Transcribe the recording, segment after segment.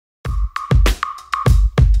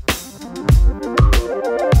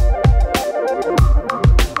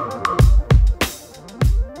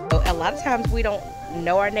times we don't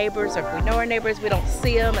know our neighbors, or if we know our neighbors, we don't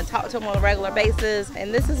see them and talk to them on a regular basis.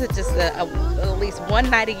 And this is just at least one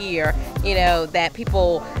night a year, you know, that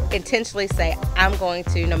people intentionally say, I'm going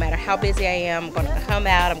to, no matter how busy I am, I'm going to come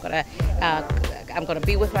out, I'm going to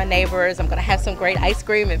be with my neighbors, I'm going to have some great ice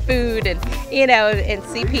cream and food, and, you know, and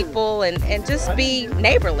see people and just be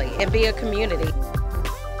neighborly and be a community.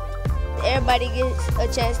 Everybody gets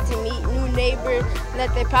a chance to meet new neighbors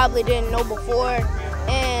that they probably didn't know before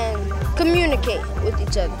and communicate with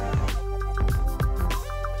each other.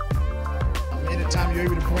 Anytime you're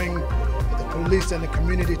able to bring the police and the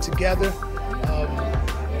community together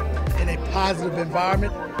in a positive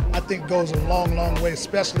environment, I think goes a long, long way,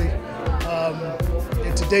 especially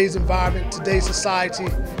in today's environment, today's society,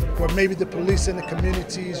 where maybe the police and the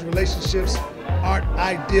community's relationships aren't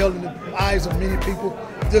ideal in the eyes of many people.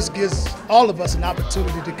 This gives all of us an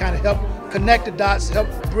opportunity to kind of help connect the dots, help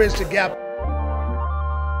bridge the gap.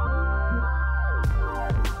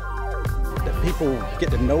 People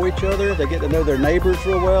get to know each other, they get to know their neighbors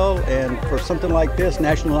real well, and for something like this,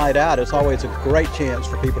 National Night Out, it's always a great chance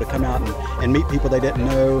for people to come out and meet people they didn't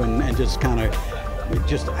know, and just kind of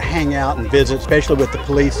just hang out and visit, especially with the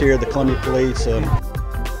police here, the Columbia Police.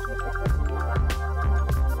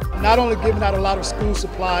 Not only giving out a lot of school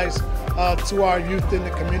supplies to our youth in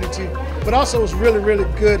the community, but also it was really, really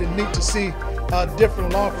good and neat to see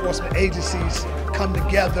different law enforcement agencies come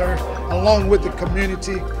together along with the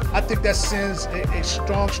community. I think that sends a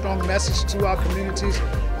strong, strong message to our communities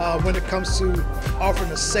when it comes to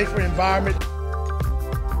offering a safer environment.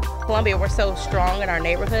 Columbia, we're so strong in our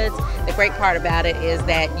neighborhoods. The great part about it is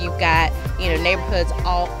that you've got, you know, neighborhoods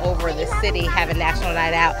all over the city having National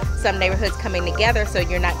Night Out. Some neighborhoods coming together, so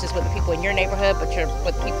you're not just with the people in your neighborhood, but you're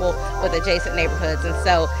with people with adjacent neighborhoods. And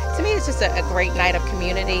so, to me, it's just a great night of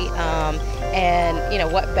community. And you know,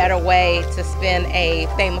 what better way to spend a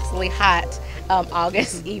famously hot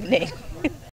August evening?